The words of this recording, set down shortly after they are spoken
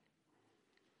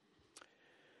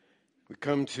We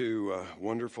come to a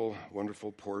wonderful,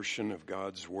 wonderful portion of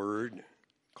God's Word,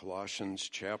 Colossians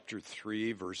chapter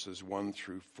 3, verses 1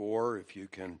 through 4. If you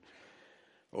can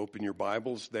open your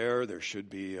Bibles there should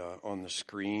be on the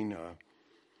screen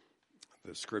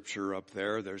the scripture up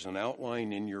there. There's an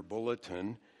outline in your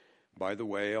bulletin. By the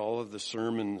way, all of the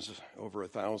sermons, over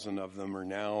 1,000 of them, are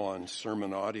now on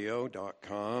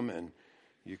sermonaudio.com, and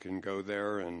you can go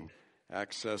there and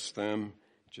access them.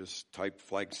 Just type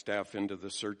Flagstaff into the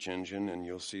search engine and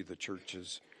you'll see the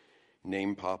church's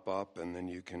name pop up, and then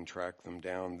you can track them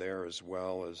down there as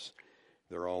well as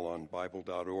they're all on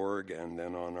Bible.org and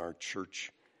then on our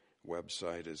church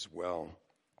website as well.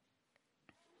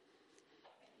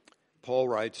 Paul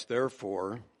writes,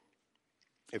 "Therefore,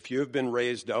 if you have been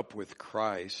raised up with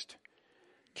Christ,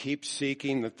 keep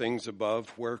seeking the things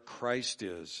above where Christ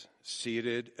is,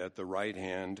 seated at the right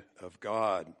hand of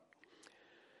God.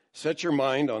 Set your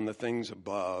mind on the things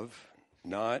above,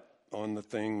 not on the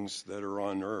things that are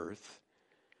on earth.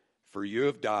 For you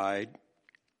have died,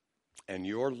 and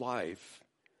your life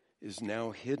is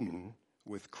now hidden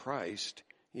with Christ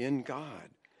in God.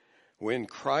 When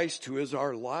Christ, who is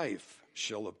our life,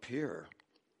 shall appear,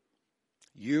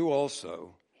 you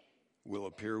also will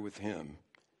appear with him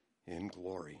in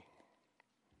glory."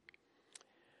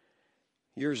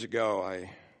 Years ago,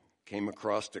 I came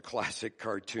across a classic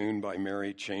cartoon by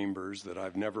Mary Chambers that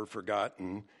I've never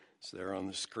forgotten. It's there on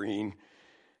the screen.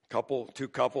 Two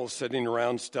couples sitting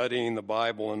around studying the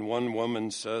Bible, and one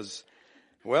woman says,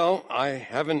 "Well, I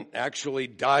haven't actually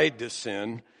died to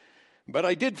sin, but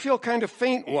I did feel kind of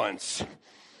faint once."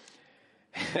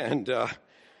 And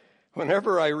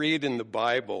whenever I read in the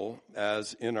Bible,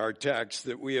 as in our text,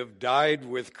 that we have died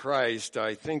with Christ,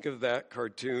 I think of that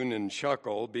cartoon and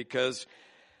chuckle, because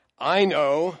I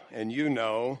know, and you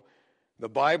know, the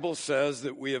Bible says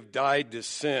that we have died to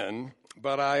sin,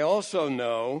 but I also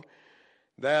know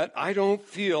that I don't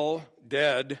feel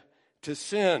dead to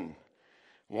sin.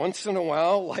 Once in a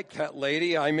while, like that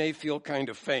lady, I may feel kind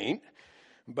of faint,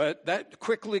 but that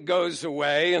quickly goes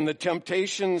away and the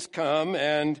temptations come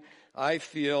and I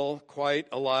feel quite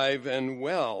alive and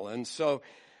well. And so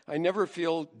I never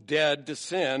feel dead to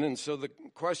sin. And so the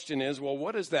question is, well,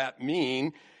 what does that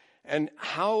mean? And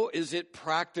how is it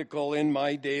practical in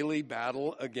my daily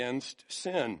battle against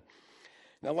sin?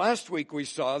 Now, last week we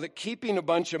saw that keeping a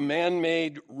bunch of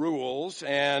man-made rules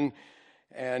and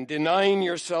denying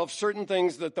yourself certain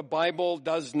things that the Bible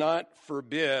does not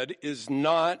forbid is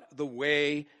not the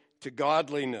way to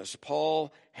godliness.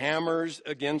 Paul hammers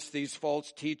against these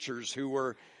false teachers who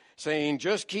were saying,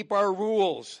 just keep our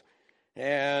rules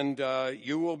and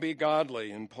you will be godly.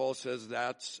 And Paul says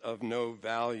that's of no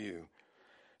value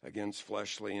against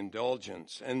fleshly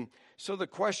indulgence. And so the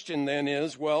question then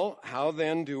is, well, how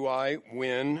then do I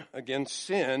win against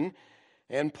sin?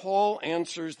 And Paul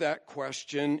answers that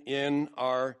question in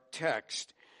our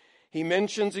text. He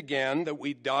mentions again that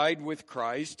we died with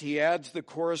Christ. He adds the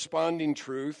corresponding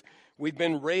truth. We've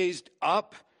been raised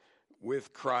up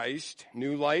with Christ,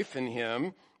 new life in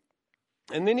him.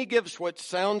 And then he gives what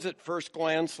sounds at first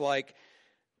glance like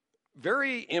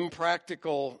very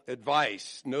impractical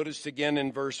advice. Notice again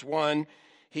in verse 1,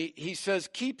 he says,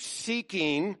 keep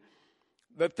seeking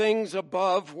the things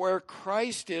above where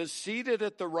Christ is seated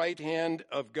at the right hand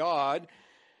of God.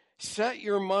 Set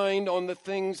your mind on the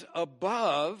things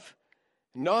above,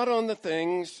 not on the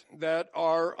things that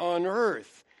are on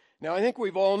earth. Now, I think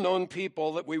we've all known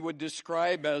people that we would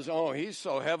describe as, oh, he's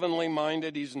so heavenly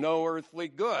minded, he's no earthly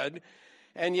good.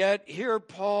 And yet here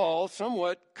Paul,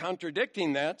 somewhat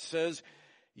contradicting that, says,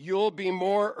 you'll be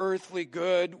more earthly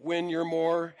good when you're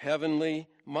more heavenly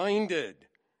minded.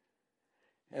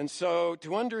 And so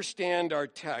to understand our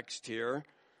text here,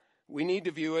 we need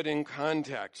to view it in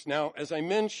context. Now, as I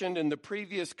mentioned in the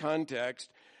previous context,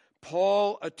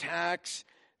 Paul attacks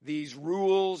these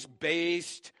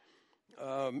rules-based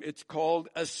it's called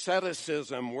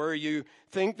asceticism, where you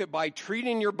think that by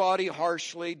treating your body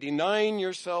harshly, denying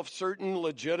yourself certain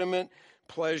legitimate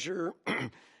pleasure,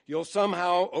 you'll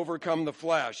somehow overcome the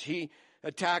flesh. He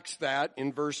attacks that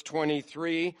in verse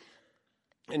 23,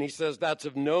 and he says that's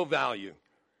of no value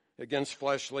against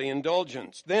fleshly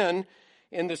indulgence. Then,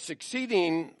 in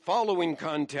the following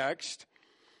context,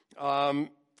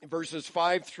 verses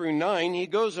 5 through 9, he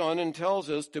goes on and tells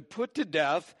us to put to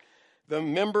death the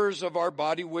members of our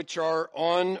body which are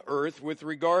on earth with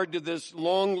regard to this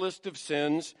long list of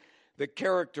sins that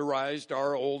characterized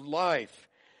our old life.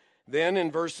 Then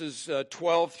in verses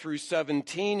 12 through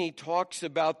 17, he talks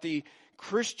about the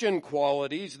Christian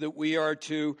qualities that we are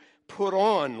to put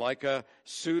on, like a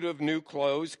suit of new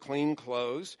clothes, clean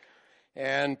clothes.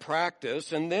 and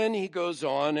practice. And then he goes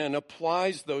on and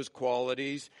applies those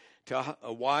qualities to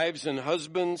wives and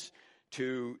husbands,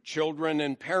 to children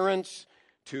and parents,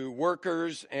 to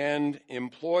workers and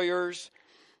employers.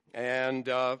 And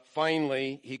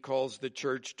finally, he calls the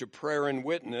church to prayer and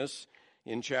witness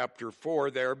in chapter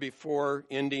 4 there, before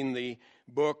ending the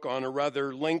book on a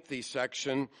rather lengthy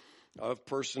section of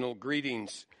personal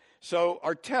greetings. So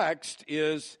our text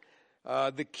is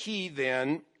the key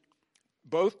then,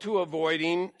 both to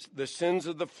avoiding the sins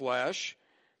of the flesh.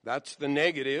 That's the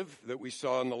negative that we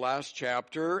saw in the last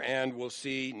chapter and we'll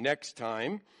see next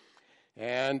time.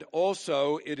 And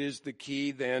also it is the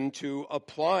key then to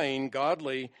applying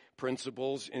godly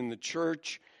principles in the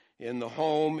church, in the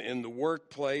home, in the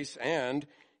workplace, and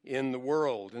in the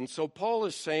world. And so Paul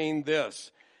is saying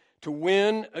this: to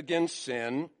win against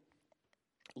sin,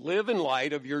 live in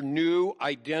light of your new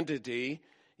identity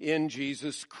in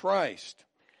Jesus Christ.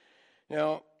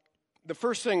 Now, the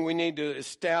first thing we need to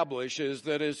establish is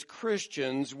that as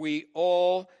Christians, we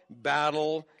all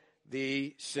battle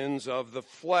the sins of the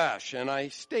flesh. And I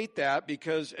state that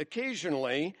because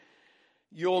occasionally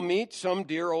you'll meet some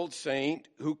dear old saint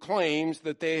who claims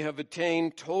that they have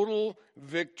attained total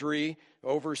victory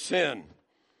over sin.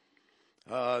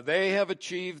 They have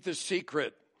achieved the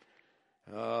secret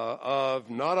of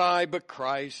not I but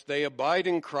Christ. They abide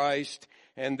in Christ,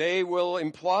 and they will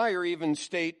imply or even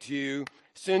state to you,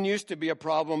 sin used to be a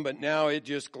problem, but now it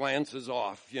just glances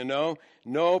off,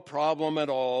 no problem at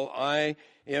all. I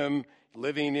am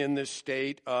living in this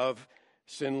state of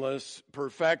sinless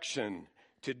perfection.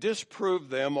 To disprove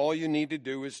them, all you need to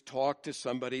do is talk to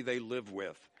somebody they live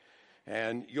with,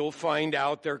 and you'll find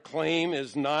out their claim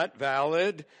is not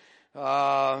valid.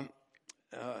 But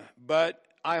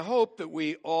I hope that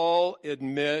we all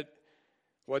admit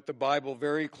what the Bible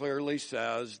very clearly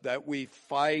says, that we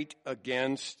fight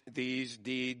against these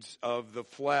deeds of the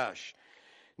flesh.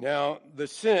 Now, the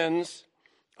sins,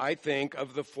 I think,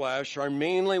 of the flesh are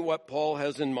mainly what Paul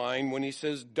has in mind when he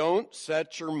says, don't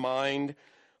set your mind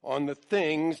on the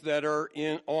things that are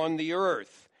on the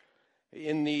earth.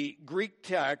 In the Greek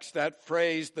text, that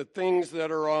phrase, the things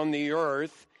that are on the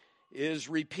earth, is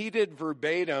repeated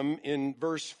verbatim in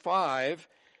verse 5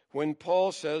 when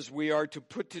Paul says we are to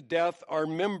put to death our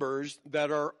members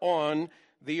that are on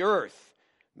the earth.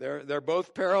 They're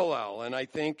both parallel, and I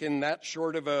think in that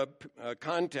short of a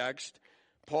context,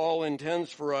 Paul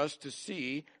intends for us to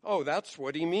see, that's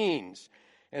what he means.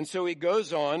 And so he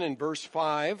goes on in verse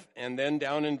 5 and then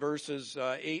down in verses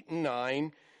 8 and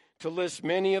 9 to list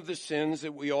many of the sins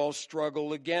that we all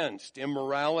struggle against: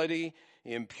 immorality,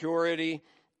 impurity,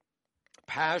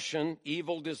 passion,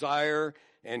 evil desire,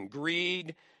 and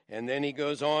greed. And then he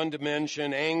goes on to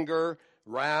mention anger,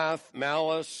 wrath,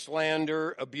 malice,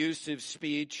 slander, abusive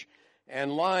speech,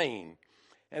 and lying.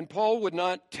 And Paul would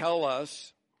not tell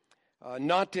us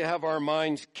not to have our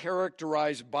minds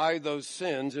characterized by those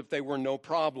sins if they were no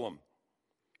problem.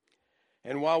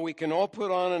 And while we can all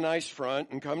put on a nice front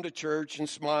and come to church and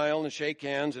smile and shake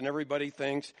hands and everybody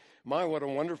thinks, my, what a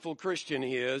wonderful Christian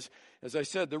he is, as I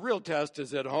said, the real test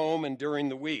is at home and during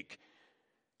the week.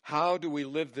 How do we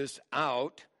live this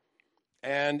out?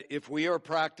 And if we are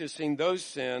practicing those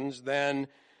sins, then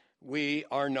we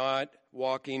are not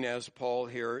walking as Paul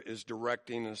here is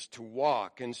directing us to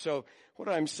walk. And so what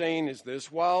I'm saying is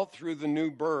this: while through the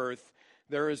new birth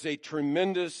there is a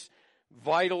tremendous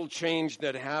vital change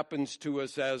that happens to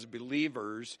us as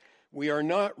believers, we are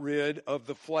not rid of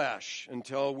the flesh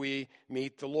until we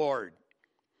meet the Lord.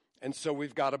 And so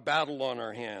we've got a battle on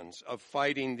our hands of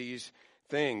fighting these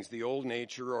things, the old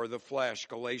nature or the flesh.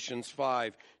 Galatians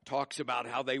 5 talks about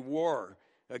how they war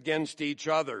against each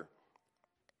other.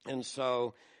 And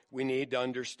so we need to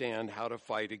understand how to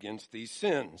fight against these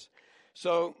sins.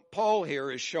 So Paul here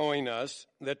is showing us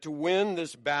that to win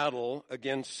this battle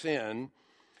against sin,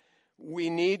 we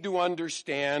need to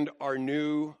understand our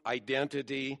new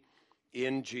identity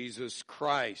in Jesus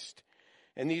Christ.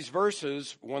 And these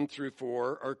verses, 1 through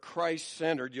 4, are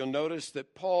Christ-centered. You'll notice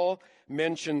that Paul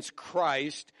mentions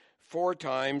Christ 4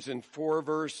 times in 4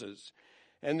 verses.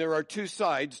 And there are 2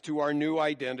 sides to our new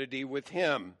identity with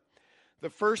him. The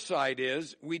first side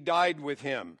is we died with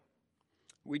him.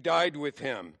 We died with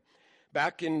him.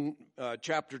 Back in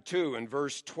chapter 2 and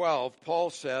verse 12, Paul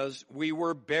says, we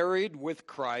were buried with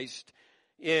Christ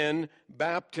in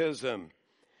baptism.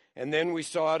 And then we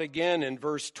saw it again in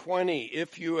verse 20.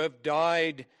 If you have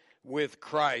died with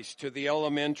Christ to the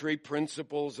elementary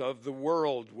principles of the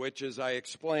world, which, as I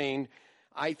explained,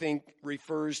 I think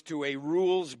refers to a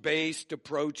rules-based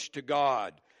approach to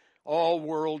God. All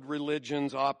world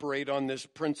religions operate on this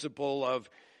principle of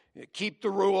keep the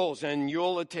rules and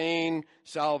you'll attain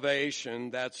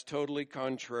salvation. That's totally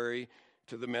contrary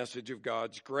to the message of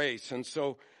God's grace. And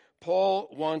so Paul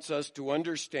wants us to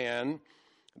understand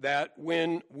that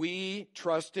when we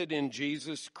trusted in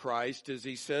Jesus Christ, as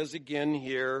he says again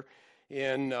here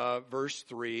in verse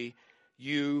 3,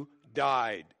 you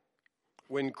died.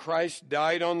 When Christ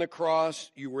died on the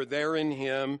cross, you were there in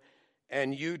him,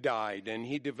 and you died. And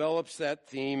he develops that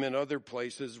theme in other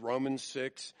places, Romans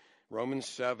 6, Romans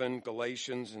 7,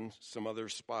 Galatians, and some other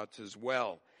spots as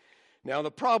well. Now,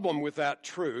 the problem with that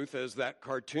truth, as that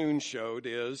cartoon showed,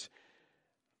 is,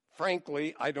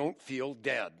 frankly, I don't feel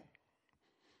dead.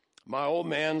 My old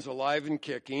man's alive and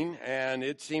kicking, and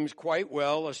it seems quite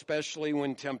well, especially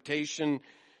when temptation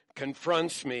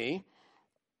confronts me.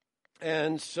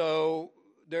 And so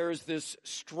there's this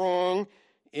strong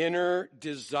inner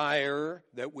desire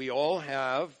that we all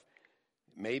have,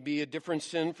 maybe a different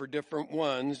sin for different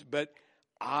ones, but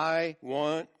I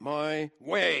want my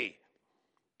way.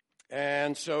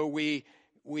 And so we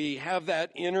have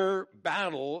that inner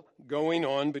battle going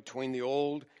on between the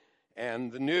old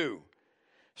and the new.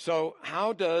 So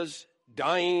how does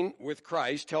dying with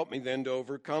Christ help me then to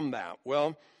overcome that?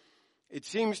 Well, it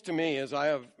seems to me, as I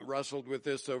have wrestled with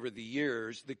this over the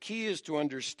years, the key is to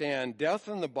understand death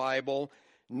in the Bible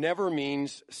never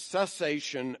means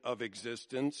cessation of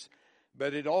existence,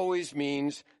 but it always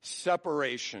means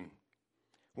separation.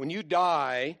 When you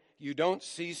die, you don't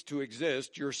cease to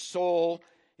exist. Your soul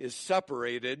is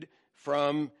separated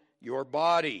from your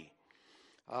body.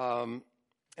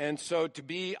 And so to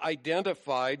be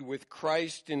identified with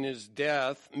Christ in his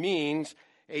death means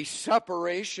a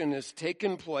separation has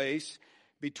taken place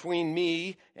between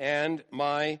me and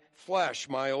my flesh,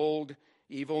 my old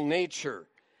evil nature.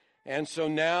 And so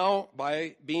now,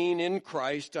 by being in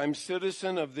Christ, I'm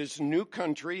citizen of this new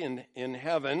country in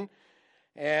heaven.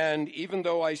 And even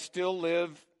though I still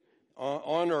live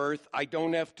on earth, I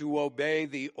don't have to obey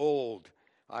the old.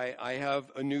 I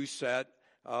have a new set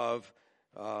of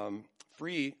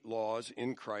free laws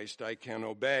in Christ I can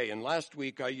obey. And last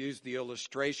week I used the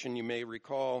illustration, you may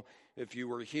recall if you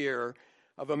were here,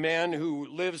 of a man who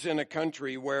lives in a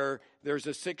country where there's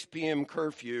a 6 p.m.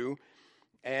 curfew,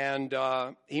 and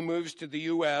he moves to the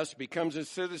U.S., becomes a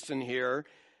citizen here.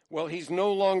 Well, he's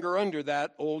no longer under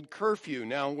that old curfew.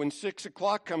 Now, when 6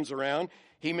 o'clock comes around,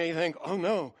 he may think, oh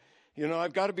no,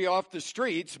 I've got to be off the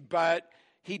streets, but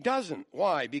he doesn't.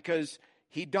 Why? Because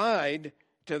he died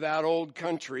to that old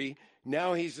country.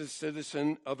 Now he's a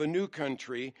citizen of a new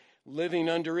country living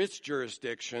under its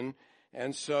jurisdiction.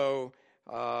 And so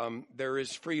there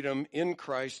is freedom in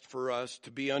Christ for us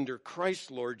to be under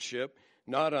Christ's lordship,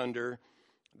 not under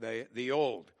the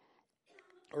old.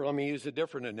 Or let me use a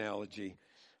different analogy.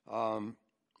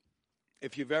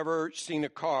 If you've ever seen a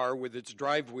car with its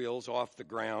drive wheels off the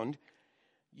ground,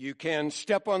 you can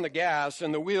step on the gas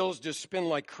and the wheels just spin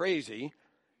like crazy,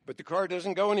 but the car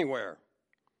doesn't go anywhere.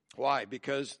 Why?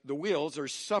 Because the wheels are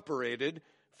separated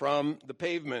from the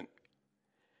pavement.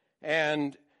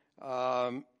 And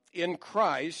in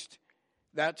Christ,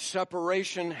 that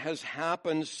separation has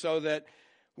happened so that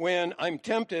when I'm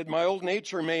tempted, my old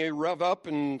nature may rev up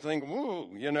and think,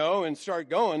 whoa, and start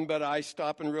going, but I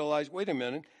stop and realize, wait a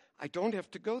minute, I don't have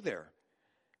to go there.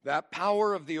 That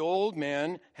power of the old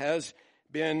man has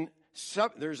been,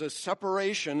 there's a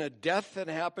separation, a death that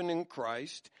happened in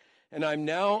Christ, and I'm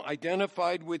now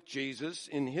identified with Jesus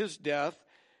in his death,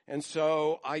 and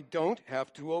so I don't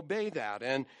have to obey that.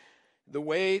 And the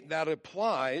way that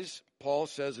applies, Paul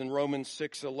says in Romans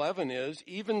 6:11 is,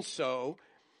 even so,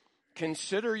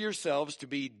 consider yourselves to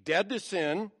be dead to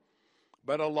sin,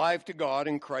 but alive to God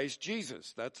in Christ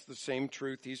Jesus. That's the same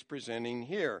truth he's presenting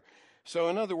here. So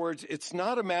in other words, it's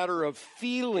not a matter of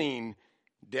feeling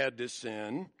dead to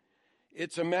sin.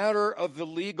 It's a matter of the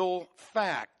legal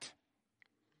fact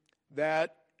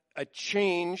that a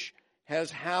change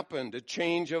has happened, a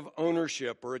change of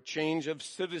ownership or a change of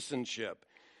citizenship.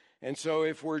 And so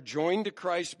if we're joined to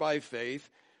Christ by faith,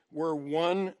 we're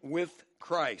one with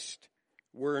Christ.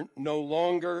 We're no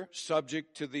longer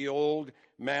subject to the old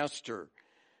master.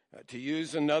 To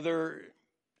use another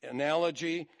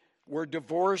analogy, we're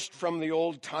divorced from the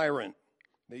old tyrant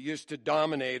that used to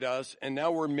dominate us, and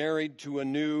now we're married to a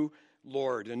new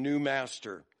Lord, a new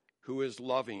master who is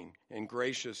loving and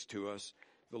gracious to us,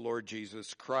 the Lord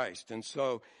Jesus Christ. And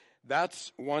so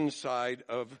that's one side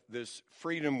of this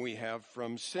freedom we have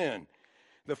from sin.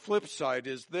 The flip side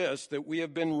is this, that we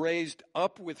have been raised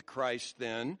up with Christ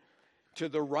then to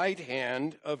the right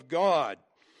hand of God.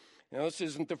 Now, this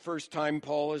isn't the first time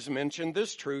Paul has mentioned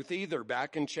this truth either.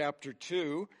 Back in chapter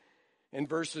 2, in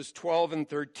verses 12 and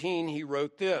 13, he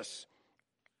wrote this,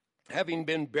 having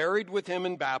been buried with him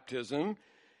in baptism,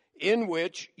 in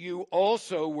which you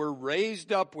also were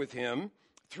raised up with him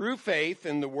through faith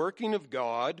in the working of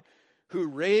God, who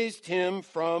raised him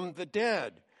from the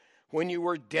dead. When you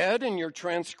were dead in your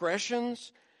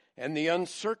transgressions and the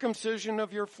uncircumcision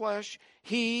of your flesh,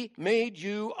 he made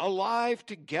you alive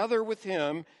together with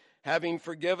him, having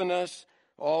forgiven us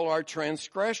all our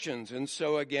transgressions. And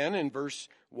so again, in verse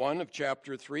 1 of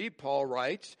chapter 3, Paul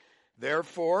writes,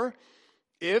 therefore,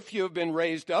 if you have been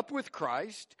raised up with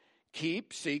Christ,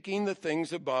 keep seeking the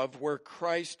things above where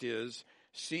Christ is,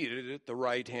 seated at the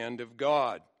right hand of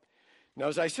God. Now,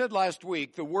 as I said last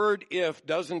week, the word if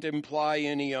doesn't imply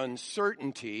any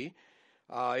uncertainty.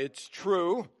 It's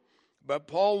true, but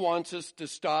Paul wants us to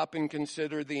stop and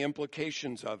consider the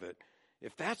implications of it.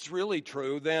 If that's really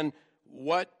true, then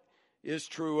what is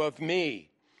true of me?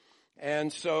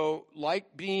 And so,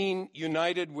 like being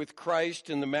united with Christ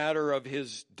in the matter of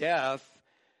his death,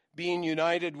 being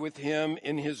united with him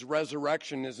in his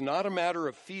resurrection is not a matter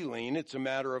of feeling, it's a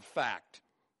matter of fact.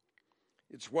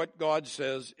 It's what God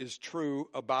says is true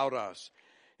about us.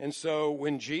 And so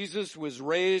when Jesus was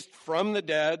raised from the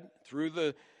dead through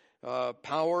the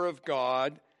power of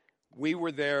God, we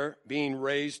were there being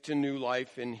raised to new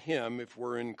life in him if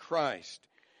we're in Christ.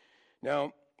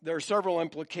 Now, there are several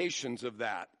implications of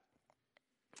that.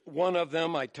 One of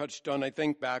them I touched on, I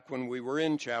think, back when we were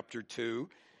in chapter 2,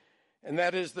 and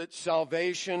that is that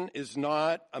salvation is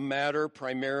not a matter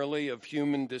primarily of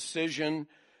human decision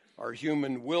or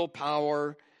human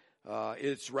willpower.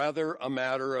 It's rather a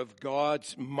matter of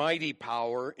God's mighty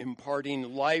power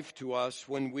imparting life to us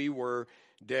when we were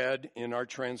dead in our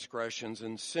transgressions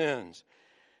and sins.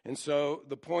 And so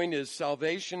the point is,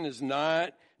 salvation is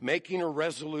not making a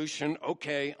resolution,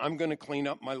 okay, I'm going to clean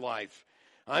up my life.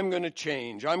 I'm going to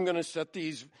change. I'm going to set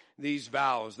these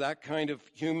vows, that kind of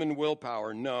human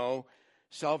willpower. No,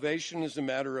 salvation is a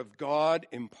matter of God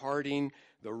imparting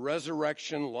the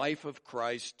resurrection life of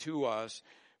Christ to us,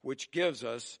 which gives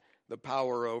us the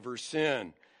power over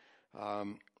sin.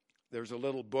 There's a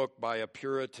little book by a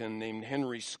Puritan named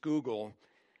Henry Scougal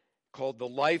called The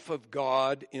Life of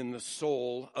God in the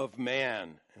Soul of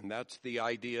Man, and that's the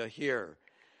idea here.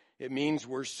 It means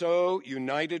we're so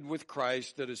united with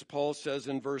Christ that, as Paul says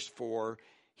in verse 4,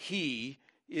 he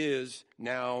is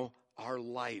now our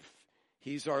life.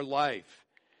 He's our life.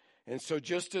 And so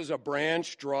just as a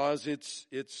branch draws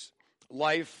its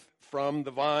life from the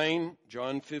vine,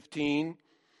 John 15,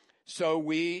 so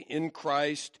we in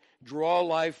Christ draw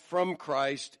life from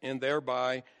Christ and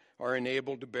thereby are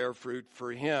enabled to bear fruit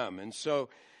for him. And so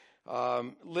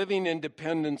living in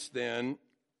dependence then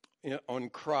on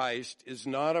Christ is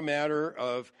not a matter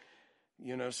of,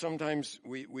 sometimes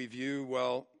we view,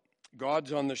 well,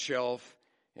 God's on the shelf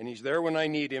and he's there when I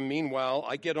need him. Meanwhile,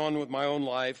 I get on with my own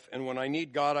life, and when I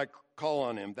need God, I call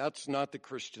on him. That's not the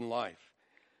Christian life.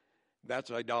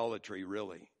 That's idolatry,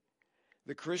 really.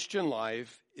 The Christian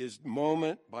life is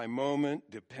moment by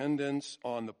moment dependence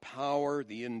on the power,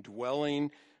 the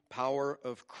indwelling power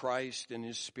of Christ and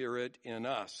his Spirit in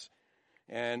us.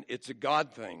 And it's a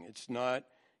God thing. It's not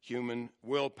human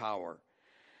willpower.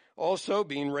 Also,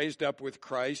 being raised up with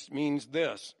Christ means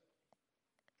this: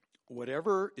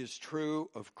 whatever is true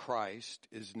of Christ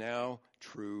is now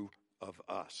true of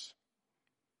us.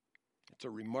 It's a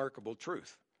remarkable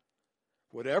truth.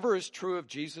 Whatever is true of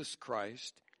Jesus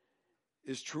Christ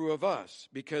is true of us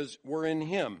because we're in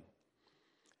him.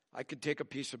 I could take a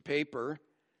piece of paper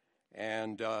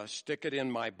and stick it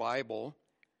in my Bible,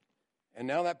 and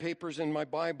now that paper's in my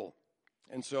Bible.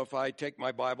 And so if I take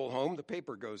my Bible home, the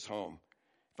paper goes home.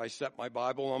 If I set my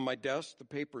Bible on my desk, the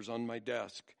paper's on my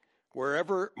desk.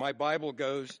 Wherever my Bible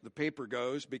goes, the paper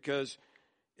goes because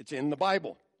it's in the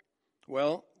Bible.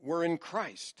 Well, we're in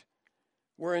Christ.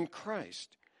 We're in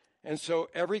Christ. And so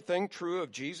everything true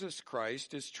of Jesus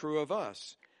Christ is true of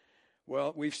us.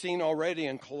 Well, we've seen already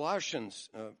in Colossians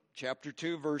chapter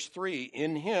 2, verse 3,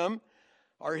 in him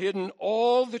are hidden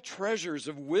all the treasures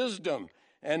of wisdom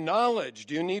and knowledge.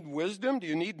 Do you need wisdom? Do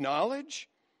you need knowledge?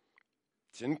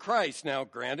 It's in Christ. Now,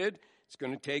 granted, it's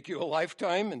going to take you a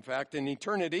lifetime, in fact, an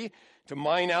eternity, to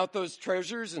mine out those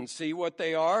treasures and see what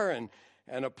they are and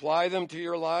apply them to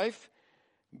your life.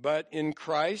 But in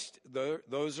Christ,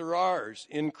 those are ours.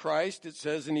 In Christ, it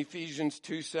says in Ephesians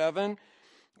 2:7,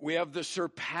 we have the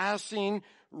surpassing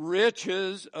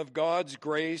riches of God's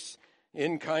grace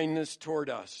in kindness toward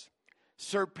us.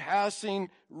 Surpassing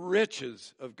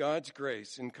riches of God's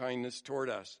grace in kindness toward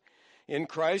us. In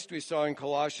Christ, we saw in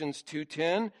Colossians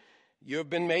 2:10, you have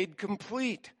been made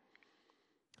complete.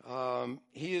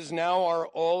 He is now our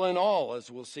all in all, as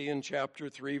we'll see in chapter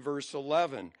 3, verse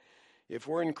 11. If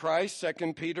we're in Christ,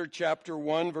 2 Peter chapter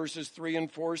 1, verses 3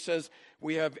 and 4 says,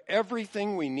 we have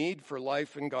everything we need for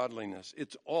life and godliness.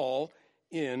 It's all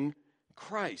in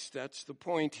Christ. That's the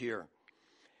point here.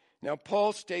 Now,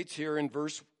 Paul states here in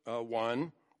verse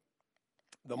 1,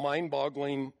 the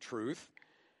mind-boggling truth,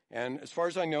 and as far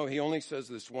as I know, he only says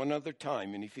this one other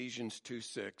time in Ephesians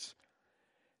 2:6,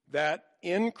 that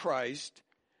in Christ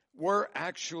we're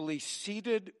actually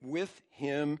seated with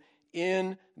him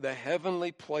in the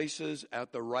heavenly places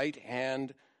at the right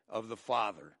hand of the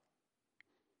Father.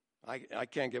 I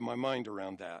can't get my mind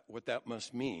around that, what that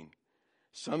must mean.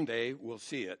 Someday we'll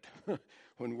see it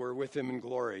when we're with him in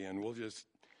glory, and we'll just,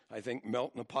 I think,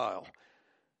 melt in a pile.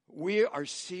 We are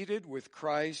seated with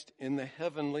Christ in the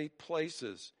heavenly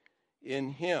places in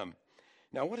him.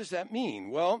 Now, what does that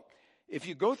mean? Well, if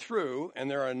you go through,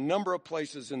 and there are a number of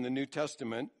places in the New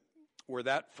Testament where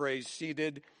that phrase,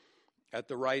 seated at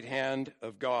the right hand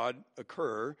of God,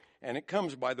 occur, and it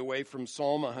comes, by the way, from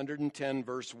Psalm 110,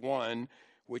 verse 1,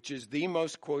 which is the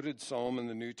most quoted psalm in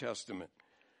the New Testament.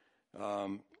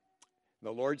 The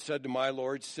Lord said to my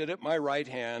Lord, sit at my right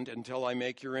hand until I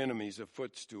make your enemies a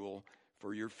footstool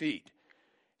for your feet.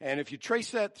 And if you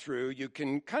trace that through, you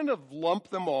can kind of lump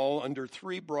them all under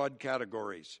three broad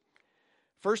categories.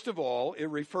 First of all, it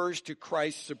refers to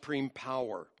Christ's supreme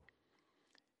power.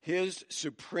 His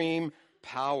supreme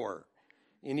power.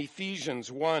 In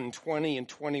Ephesians 1, 20 and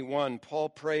 21, Paul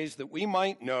prays that we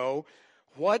might know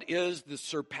what is the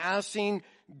surpassing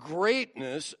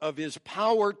greatness of his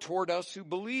power toward us who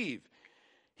believe.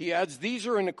 He adds, these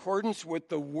are in accordance with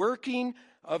the working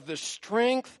of the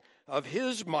strength of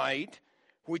his might,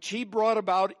 which he brought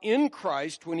about in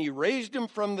Christ when he raised him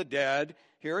from the dead,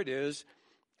 here it is,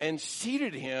 and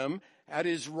seated him at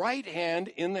his right hand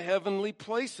in the heavenly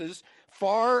places,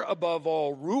 far above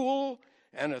all rule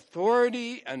and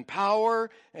authority and power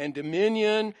and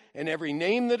dominion and every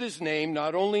name that is named,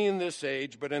 not only in this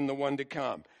age, but in the one to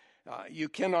come. You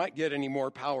cannot get any more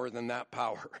power than that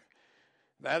power.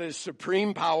 That is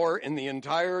supreme power in the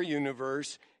entire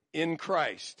universe in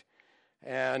Christ.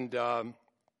 And, of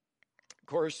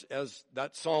course, as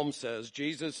that psalm says,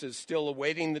 Jesus is still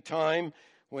awaiting the time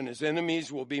when his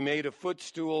enemies will be made a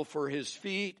footstool for his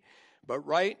feet. But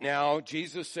right now,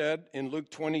 Jesus said in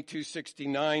Luke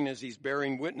 22:69, as he's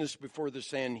bearing witness before the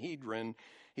Sanhedrin,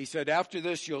 he said, after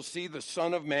this you'll see the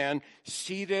Son of Man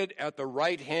seated at the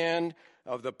right hand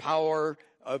of the power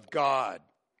of God.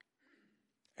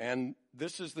 And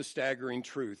this is the staggering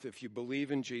truth. If you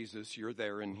believe in Jesus, you're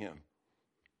there in him.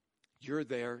 You're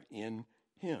there in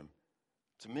him.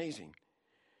 It's amazing.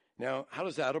 Now, how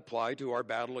does that apply to our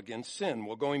battle against sin?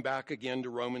 Well, going back again to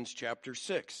Romans chapter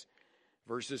 6,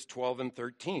 verses 12 and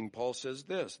 13, Paul says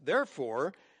this,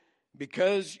 therefore,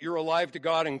 because you're alive to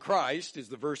God in Christ, is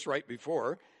the verse right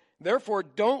before, therefore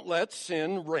don't let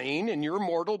sin reign in your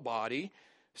mortal body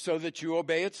so that you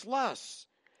obey its lusts.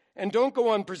 And don't go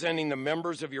on presenting the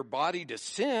members of your body to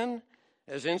sin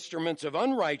as instruments of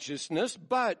unrighteousness,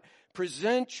 but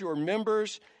present your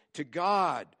members to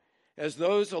God as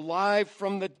those alive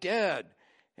from the dead,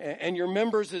 and your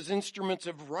members as instruments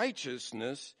of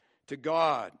righteousness to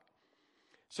God.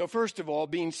 So first of all,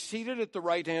 being seated at the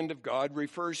right hand of God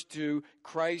refers to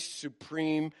Christ's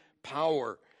supreme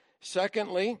power.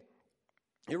 Secondly,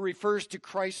 it refers to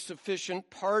Christ's sufficient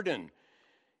pardon.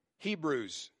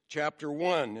 Hebrews chapter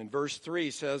 1 and verse 3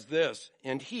 says this,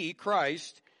 and he,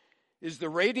 Christ, is the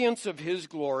radiance of his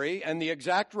glory and the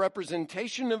exact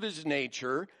representation of his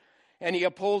nature, and he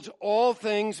upholds all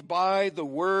things by the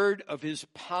word of his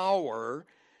power.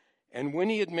 And when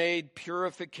he had made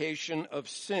purification of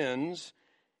sins,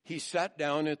 he sat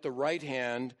down at the right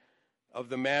hand of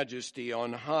the majesty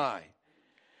on high.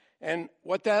 And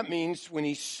what that means when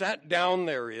he sat down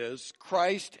there is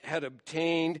Christ had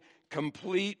obtained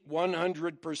complete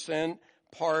 100%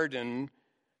 pardon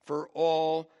for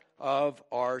all of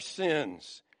our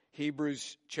sins.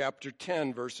 Hebrews chapter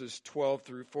 10, verses 12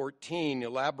 through 14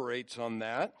 elaborates on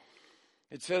that.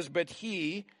 It says, but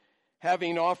he,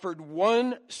 having offered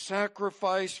one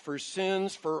sacrifice for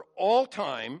sins for all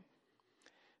time,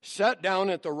 sat down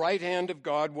at the right hand of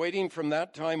God, waiting from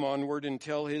that time onward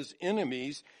until his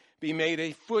enemies be made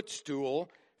a footstool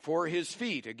for his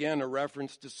feet. Again, a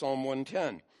reference to Psalm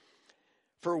 110.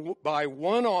 For by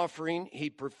one offering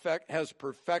he has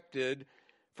perfected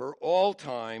for all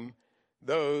time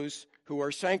those who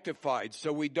are sanctified.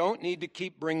 So we don't need to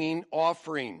keep bringing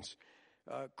offerings.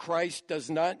 Christ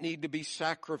does not need to be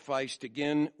sacrificed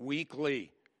again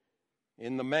weekly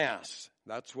in the Mass.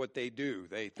 That's what they do.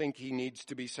 They think he needs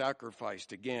to be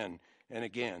sacrificed again and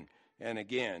again and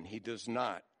again. He does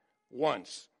not.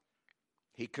 Once.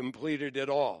 He completed it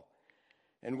all.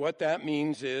 And what that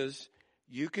means is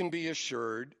you can be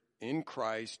assured in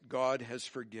Christ God has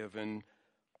forgiven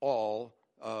all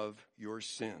of your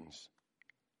sins.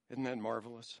 Isn't that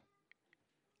marvelous?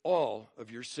 All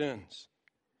of your sins.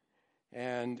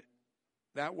 And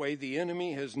that way the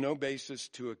enemy has no basis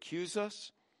to accuse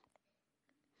us.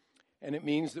 And it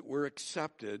means that we're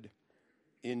accepted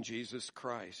in Jesus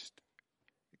Christ.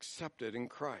 Accepted in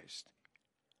Christ.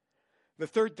 The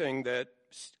third thing that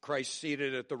Christ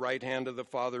seated at the right hand of the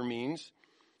Father means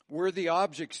we're the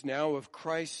objects now of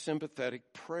Christ's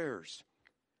sympathetic prayers.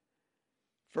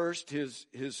 First,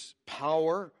 his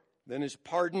power, then his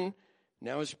pardon,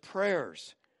 now his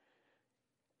prayers.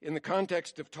 In the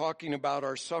context of talking about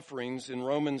our sufferings, in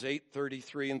Romans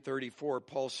 8:33 and 34,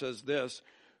 Paul says this,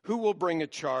 who will bring a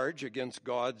charge against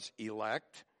God's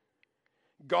elect?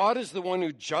 God is the one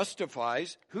who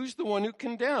justifies. Who's the one who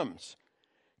condemns?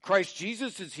 Christ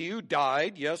Jesus is he who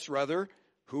died, yes, rather,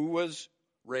 who was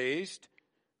raised,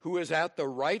 who is at the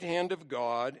right hand of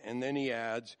God, and then he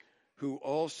adds, who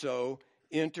also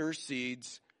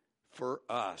intercedes for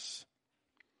us.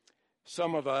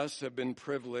 Some of us have been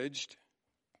privileged.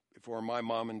 Before my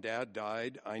mom and dad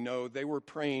died, I know they were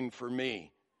praying for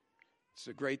me. It's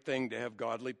a great thing to have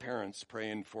godly parents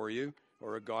praying for you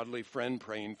or a godly friend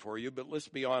praying for you, but let's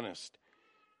be honest.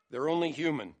 They're only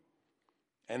human,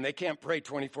 and they can't pray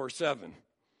 24/7.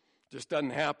 Just doesn't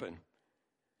happen.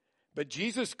 But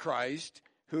Jesus Christ,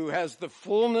 who has the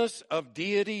fullness of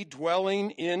deity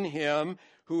dwelling in him,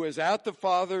 who is at the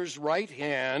Father's right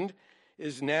hand,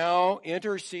 is now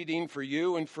interceding for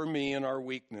you and for me in our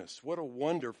weakness. What a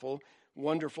wonderful,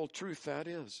 wonderful truth that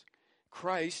is.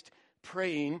 Christ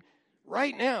praying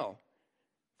right now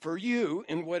for you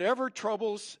in whatever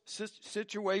troubles,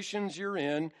 situations you're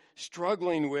in,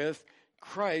 struggling with,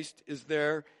 Christ is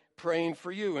there praying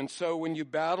for you. And so when you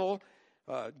battle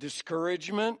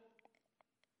discouragement,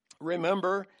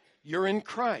 remember you're in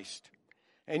Christ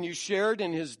and you shared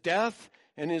in his death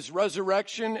and his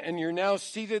resurrection, and you're now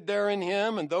seated there in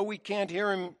him. And though we can't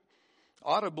hear him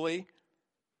audibly,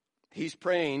 he's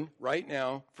praying right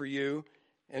now for you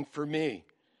and for me.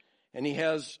 And he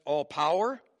has all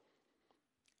power.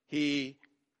 He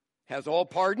has all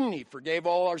pardon. He forgave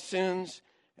all our sins.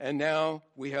 And now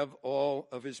we have all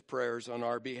of his prayers on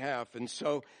our behalf. And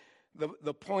so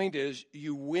the point is,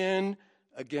 you win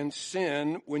against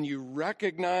sin when you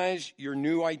recognize your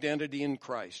new identity in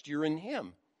Christ. You're in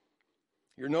him.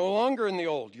 You're no longer in the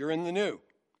old, you're in the new.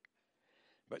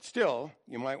 But still,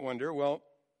 you might wonder, well,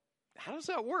 how does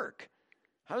that work?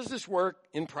 How does this work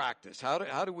in practice?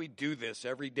 How do we do this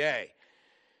every day?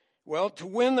 Well, to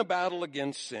win the battle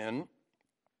against sin,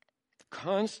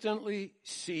 constantly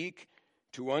seek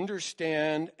to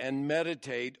understand and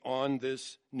meditate on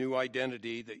this new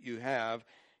identity that you have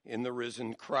in the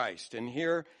risen Christ. And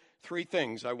here, three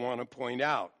things I want to point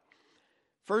out.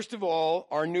 First of all,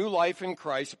 our new life in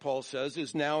Christ, Paul says,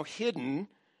 is now hidden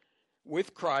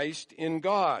with Christ in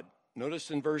God. Notice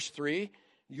in verse 3,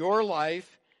 your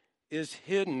life is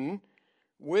hidden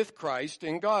with Christ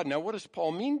in God. Now, what does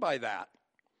Paul mean by that?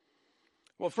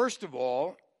 Well, first of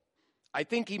all, I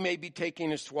think he may be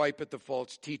taking a swipe at the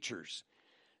false teachers.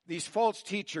 These false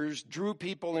teachers drew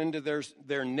people into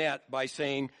their net by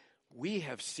saying, we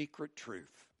have secret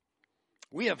truth.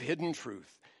 We have hidden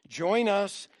truth. Join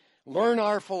us. Learn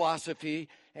our philosophy,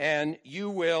 and you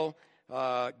will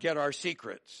get our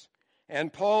secrets.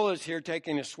 And Paul is here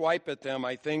taking a swipe at them,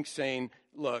 I think, saying,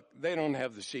 look, they don't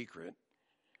have the secret.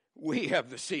 We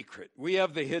have the secret. We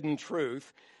have the hidden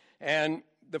truth. And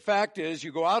the fact is,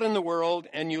 you go out in the world,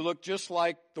 and you look just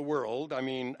like the world, I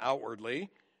mean,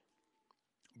 outwardly,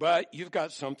 but you've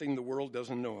got something the world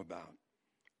doesn't know about.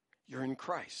 You're in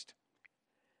Christ.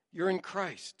 You're in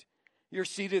Christ. You're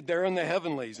seated there in the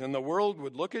heavenlies, and the world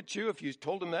would look at you if you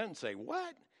told them that and say,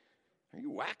 what? Are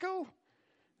you wacko?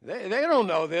 They don't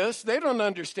know this. They don't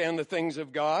understand the things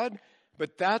of God,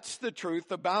 but that's the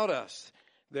truth about us.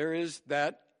 There is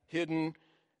that hidden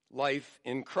life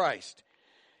in Christ.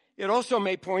 It also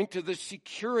may point to the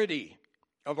security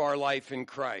of our life in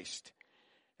Christ.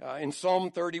 In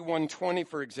Psalm 31:20,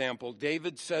 for example,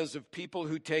 David says of people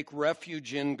who take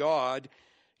refuge in God,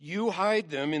 you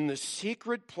hide them in the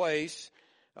secret place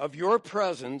of your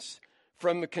presence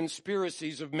from the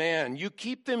conspiracies of man. You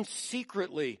keep them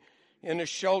secretly in a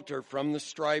shelter from the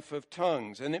strife of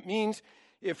tongues. And it means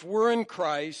if we're in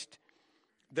Christ,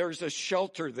 there's a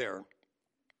shelter there.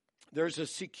 There's a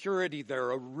security there,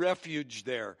 a refuge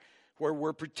there where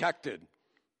we're protected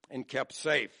and kept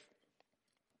safe.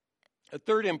 A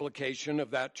third implication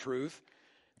of that truth,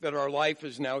 that our life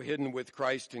is now hidden with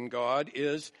Christ in God,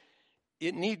 is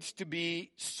it needs to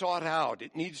be sought out.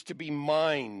 It needs to be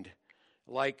mined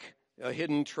like a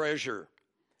hidden treasure.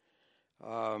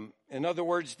 In other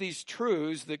words, these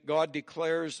truths that God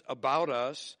declares about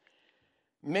us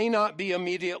may not be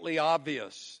immediately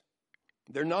obvious.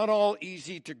 They're not all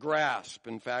easy to grasp.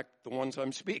 In fact, the ones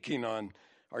I'm speaking on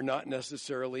are not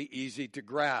necessarily easy to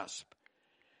grasp.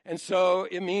 And so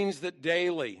it means that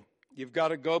daily you've got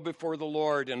to go before the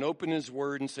Lord and open His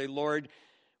Word and say, Lord,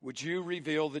 would you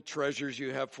reveal the treasures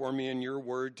you have for me in your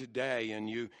Word today? And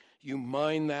you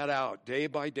mine that out day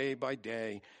by day by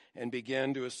day and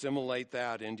begin to assimilate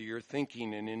that into your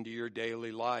thinking and into your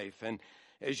daily life. And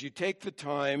as you take the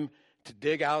time to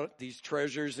dig out these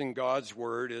treasures in God's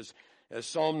Word, as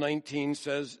Psalm 19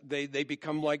 says, they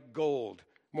become like gold,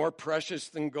 more precious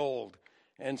than gold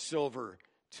and silver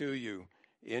to you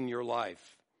in your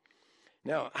life.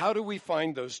 Now, how do we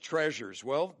find those treasures?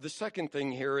 Well, the second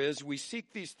thing here is we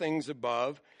seek these things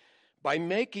above by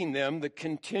making them the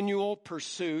continual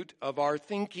pursuit of our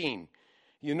thinking.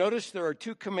 You notice there are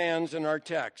two commands in our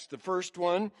text. The first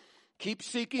one, keep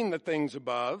seeking the things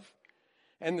above.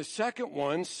 And the second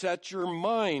one, set your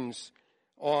minds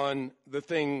on the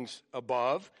things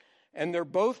above. And they're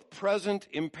both present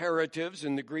imperatives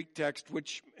in the Greek text,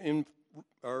 which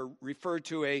are referred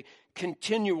to a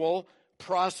continual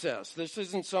process. This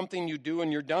isn't something you do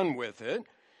and you're done with it.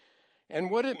 And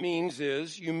what it means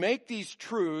is you make these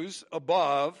truths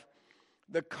above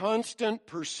the constant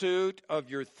pursuit of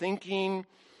your thinking,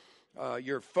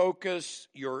 your focus,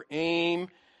 your aim.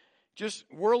 Just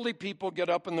worldly people get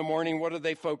up in the morning, what are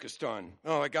they focused on?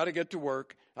 Oh, I got to get to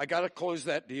work. I got to close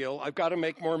that deal. I've got to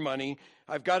make more money.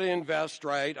 I've got to invest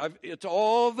right. It's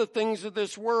all the things of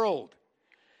this world.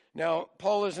 Now,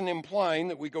 Paul isn't implying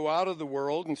that we go out of the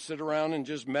world and sit around and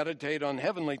just meditate on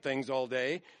heavenly things all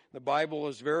day. The Bible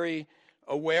is very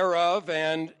aware of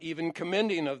and even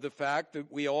commending of the fact that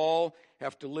we all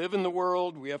have to live in the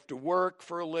world, we have to work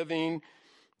for a living,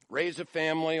 raise a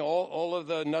family, all of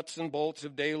the nuts and bolts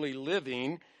of daily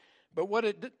living. But what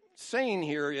it's saying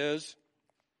here is,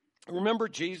 remember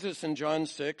Jesus in John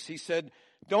 6, he said,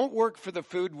 don't work for the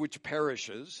food which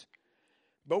perishes,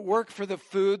 but work for the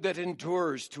food that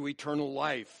endures to eternal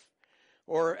life.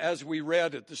 Or as we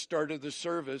read at the start of the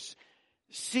service,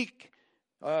 seek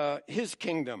His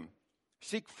kingdom.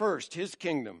 Seek first His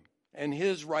kingdom and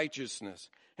His righteousness.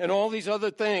 And all these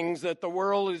other things that the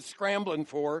world is scrambling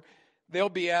for, they'll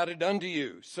be added unto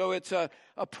you. So it's a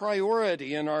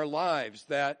priority in our lives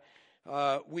that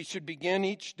we should begin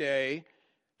each day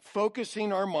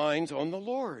focusing our minds on the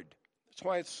Lord. That's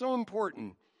why it's so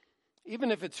important.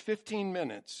 Even if it's 15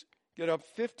 minutes, get up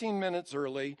 15 minutes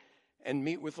early and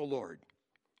meet with the Lord.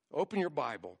 Open your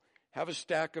Bible. Have a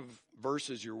stack of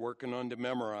verses you're working on to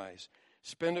memorize.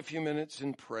 Spend a few minutes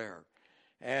in prayer.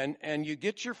 And you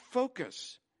get your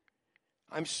focus.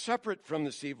 I'm separate from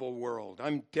this evil world.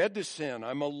 I'm dead to sin.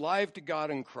 I'm alive to God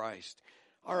in Christ.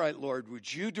 All right, Lord,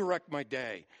 would you direct my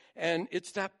day? And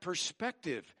it's that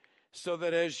perspective so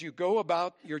that as you go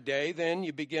about your day, then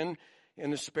you begin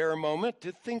in a spare moment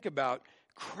to think about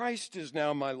Christ is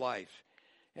now my life.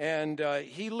 And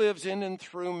He lives in and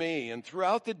through me. And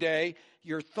throughout the day,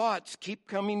 your thoughts keep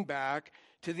coming back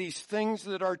to these things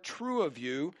that are true of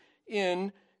you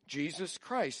in Jesus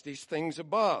Christ, these things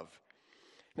above.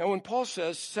 Now, when Paul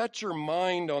says, set your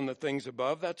mind on the things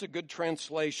above, that's a good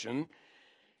translation.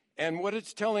 And what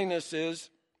it's telling us is,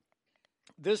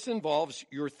 this involves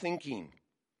your thinking.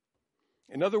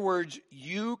 In other words,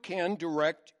 you can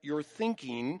direct your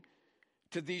thinking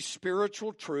to these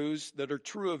spiritual truths that are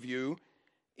true of you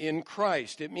in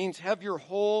Christ. It means have your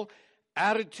whole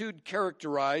attitude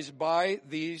characterized by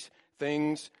these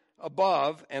things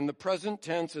above. And the present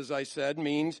tense, as I said,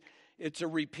 means it's a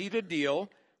repeated deal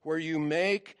where you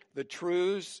make the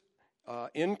truths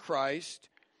in Christ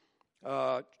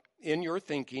in your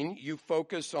thinking, you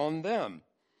focus on them.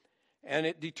 And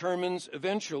it determines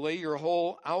eventually your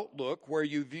whole outlook where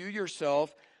you view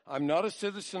yourself, I'm not a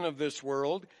citizen of this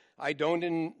world. I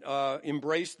don't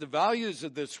embrace the values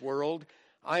of this world.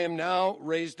 I am now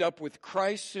raised up with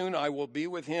Christ. Soon I will be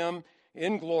with Him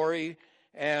in glory.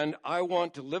 And I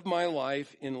want to live my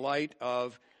life in light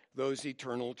of those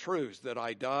eternal truths, that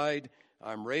I died,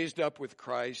 I'm raised up with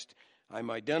Christ, I'm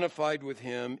identified with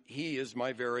Him, He is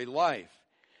my very life.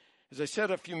 As I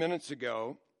said a few minutes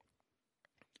ago,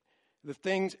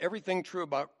 everything true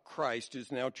about Christ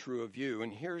is now true of you.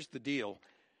 And here's the deal.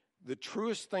 The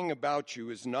truest thing about you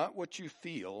is not what you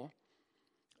feel.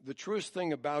 The truest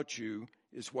thing about you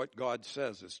is what God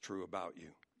says is true about you.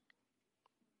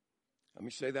 Let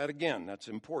me say that again. That's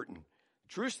important.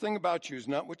 The truest thing about you is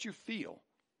not what you feel.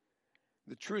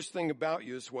 The truest thing about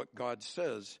you is what God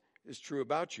says is true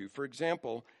about you. For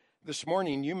example, This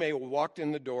morning, you may have walked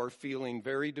in the door feeling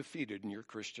very defeated in your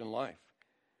Christian life.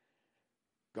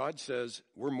 God says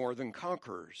we're more than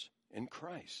conquerors in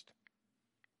Christ.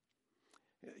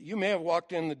 You may have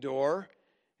walked in the door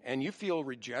and you feel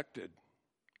rejected,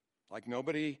 like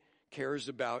nobody cares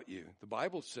about you. The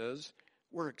Bible says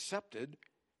we're accepted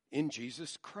in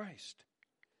Jesus Christ.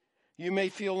 You may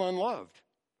feel unloved.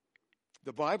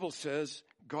 The Bible says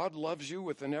God loves you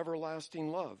with an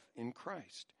everlasting love in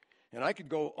Christ. And I could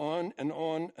go on and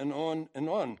on and on and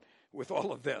on with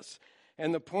all of this.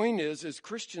 And the point is, as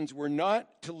Christians, we're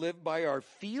not to live by our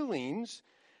feelings.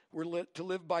 We're to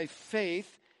live by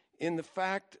faith in the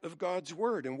fact of God's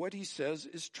word. And what he says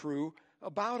is true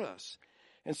about us.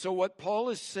 And so what Paul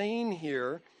is saying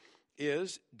here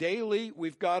is daily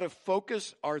we've got to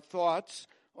focus our thoughts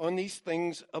on these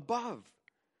things above,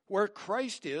 where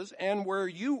Christ is and where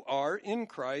you are in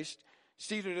Christ,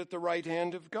 seated at the right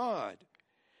hand of God.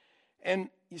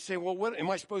 And you say, well, what am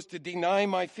I supposed to deny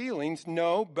my feelings?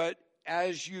 No, but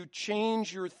as you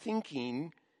change your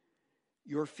thinking,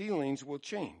 your feelings will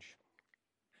change.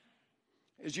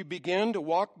 As you begin to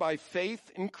walk by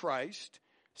faith in Christ,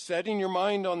 setting your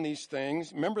mind on these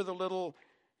things, remember the little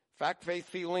fact, faith,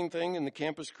 feeling thing in the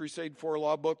Campus Crusade 4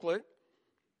 Law booklet?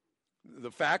 The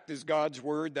fact is God's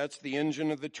word. That's the engine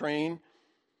of the train.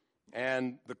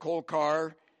 And the coal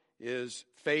car is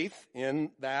faith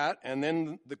in that. And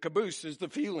then the caboose is the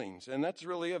feelings. And that's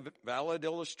really a valid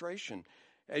illustration.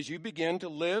 As you begin to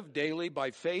live daily by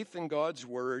faith in God's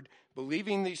word,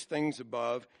 believing these things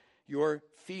above, your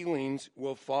feelings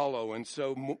will follow. And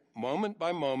so moment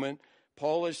by moment,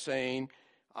 Paul is saying,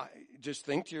 just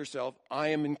think to yourself, I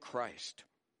am in Christ.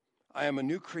 I am a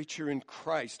new creature in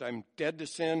Christ. I'm dead to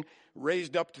sin,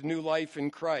 raised up to new life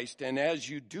in Christ. And as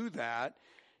you do that,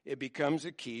 it becomes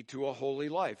a key to a holy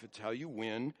life. It's how you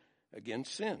win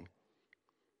against sin.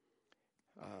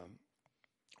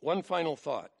 One final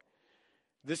thought.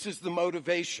 This is the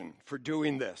motivation for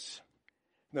doing this.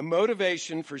 The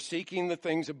motivation for seeking the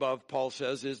things above, Paul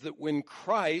says, is that when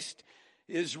Christ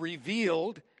is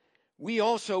revealed, we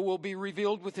also will be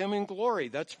revealed with him in glory.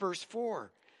 That's verse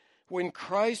 4. When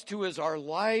Christ, who is our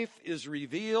life, is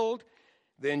revealed,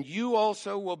 then you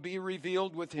also will be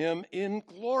revealed with him in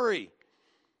glory.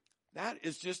 That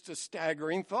is just a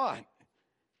staggering thought.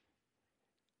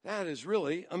 That is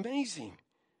really amazing.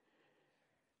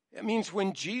 It means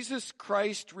when Jesus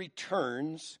Christ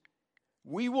returns,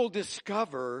 we will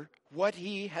discover what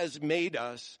he has made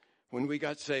us when we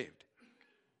got saved.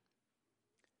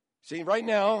 See, right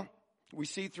now, we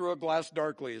see through a glass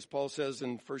darkly, as Paul says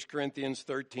in 1 Corinthians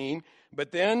 13.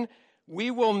 But then we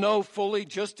will know fully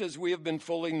just as we have been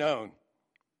fully known.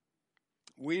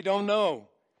 We don't know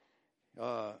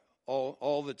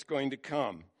all that's going to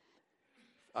come.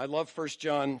 I love 1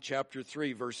 John chapter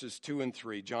 3, verses 2 and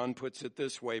 3. John puts it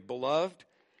this way, Beloved,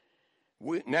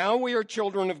 now we are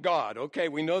children of God. Okay,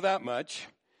 we know that much.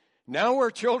 Now we're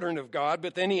children of God,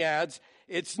 but then he adds,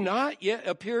 it's not yet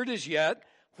appeared as yet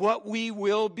what we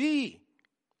will be.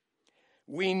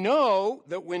 We know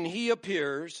that when he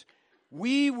appears,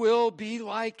 we will be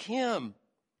like him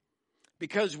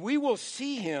because we will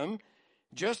see him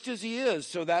just as he is.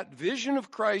 So that vision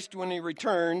of Christ when he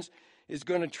returns is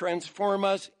going to transform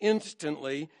us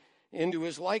instantly into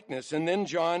his likeness. And then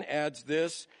John adds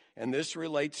this, and this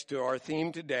relates to our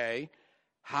theme today.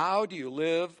 How do you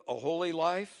live a holy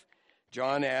life?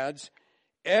 John adds,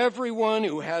 everyone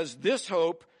who has this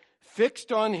hope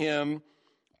fixed on him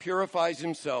purifies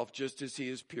himself just as he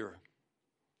is pure.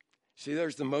 See,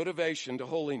 there's the motivation to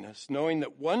holiness, knowing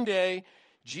that one day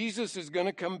Jesus is going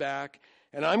to come back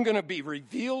and I'm going to be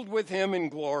revealed with him in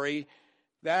glory.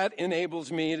 That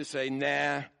enables me to say,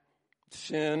 nah,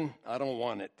 sin, I don't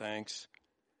want it, thanks.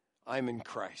 I'm in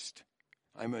Christ.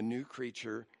 I'm a new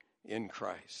creature in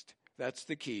Christ. That's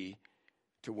the key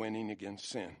to winning against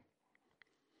sin.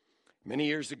 Many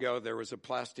years ago, there was a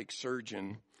plastic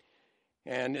surgeon,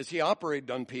 and as he operated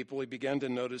on people, he began to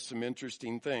notice some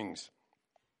interesting things.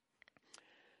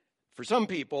 For some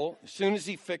people, as soon as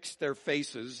he fixed their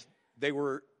faces, they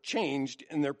were changed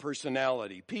in their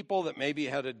personality. People that maybe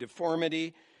had a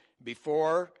deformity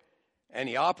before, and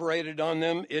he operated on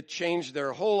them, it changed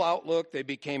their whole outlook. They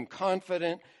became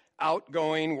confident,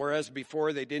 outgoing, whereas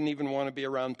before they didn't even want to be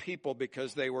around people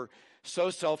because they were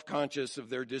so self-conscious of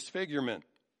their disfigurement.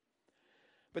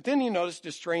 But then he noticed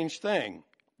a strange thing.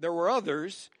 There were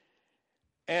others,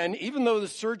 and even though the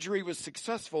surgery was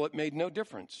successful, it made no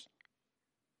difference.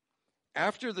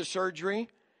 After the surgery,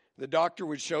 the doctor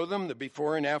would show them the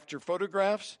before and after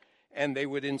photographs, and they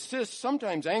would insist,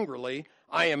 sometimes angrily,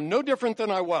 I am no different than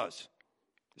I was.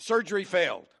 The surgery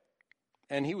failed.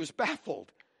 And he was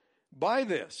baffled by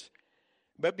this.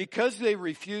 But because they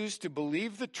refused to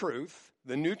believe the truth,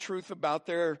 the new truth about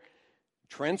their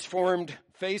transformed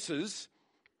faces,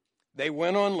 they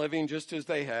went on living just as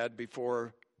they had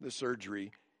before the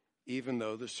surgery, even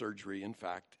though the surgery, in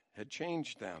fact, had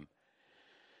changed them.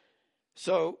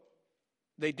 So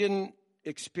they didn't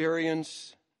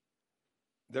experience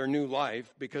their new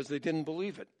life because they didn't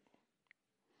believe it.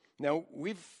 Now,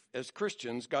 we've, as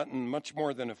Christians, gotten much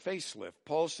more than a facelift.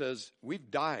 Paul says we've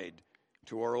died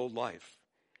to our old life.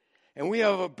 And we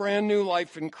have a brand new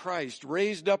life in Christ,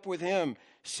 raised up with him,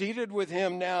 seated with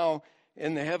him now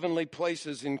in the heavenly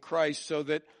places in Christ, so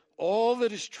that all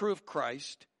that is true of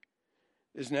Christ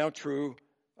is now true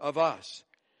of us.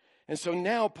 And so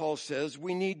now, Paul says,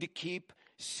 we need to keep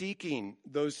seeking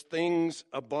those things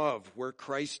above where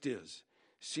Christ is,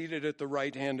 seated at the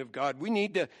right hand of God. We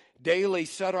need to daily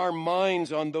set our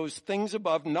minds on those things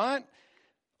above, not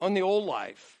on the old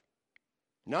life.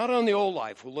 Not on the old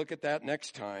life. We'll look at that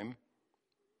next time.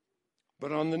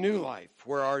 But on the new life,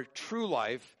 where our true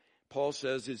life, Paul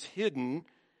says, is hidden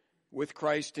with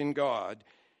Christ in God.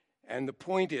 And the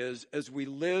point is, as we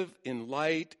live in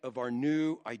light of our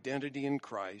new identity in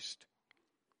Christ,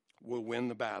 we'll win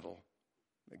the battle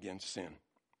against sin.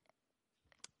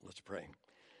 Let's pray.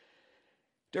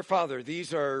 Dear Father,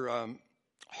 these are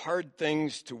hard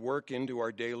things to work into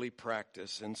our daily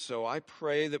practice. And so I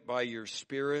pray that by your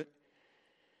Spirit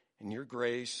and your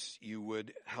grace, you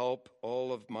would help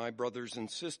all of my brothers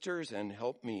and sisters and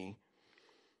help me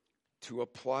to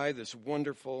apply this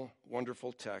wonderful,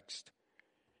 wonderful text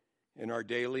in our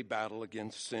daily battle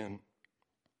against sin.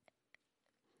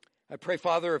 I pray,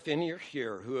 Father, if any are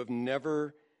here who have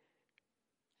never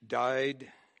died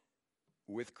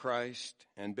with Christ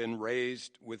and been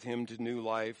raised with him to new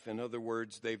life, in other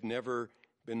words, they've never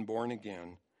been born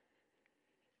again,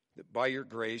 that by your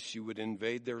grace you would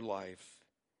invade their life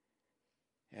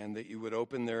and that you would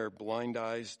open their blind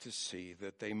eyes to see,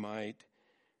 that they might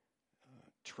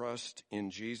trust in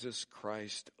Jesus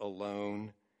Christ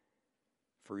alone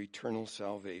for eternal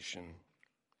salvation.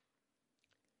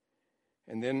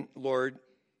 And then, Lord,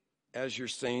 as your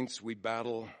saints, we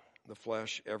battle the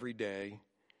flesh every day.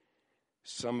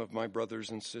 Some of my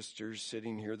brothers and sisters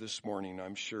sitting here this morning,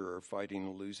 I'm sure, are fighting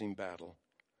a losing battle.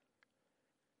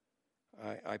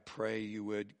 I pray you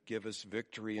would give us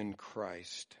victory in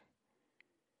Christ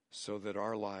so that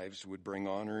our lives would bring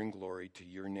honor and glory to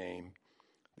your name,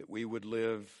 that we would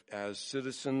live as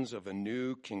citizens of a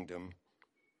new kingdom,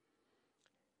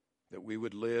 that we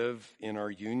would live in our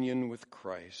union with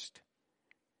Christ,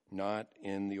 not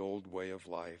in the old way of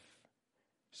life,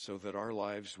 so that our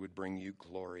lives would bring you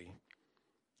glory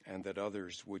and that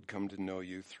others would come to know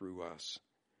you through us.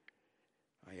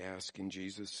 I ask in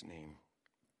Jesus' name,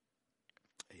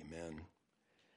 amen.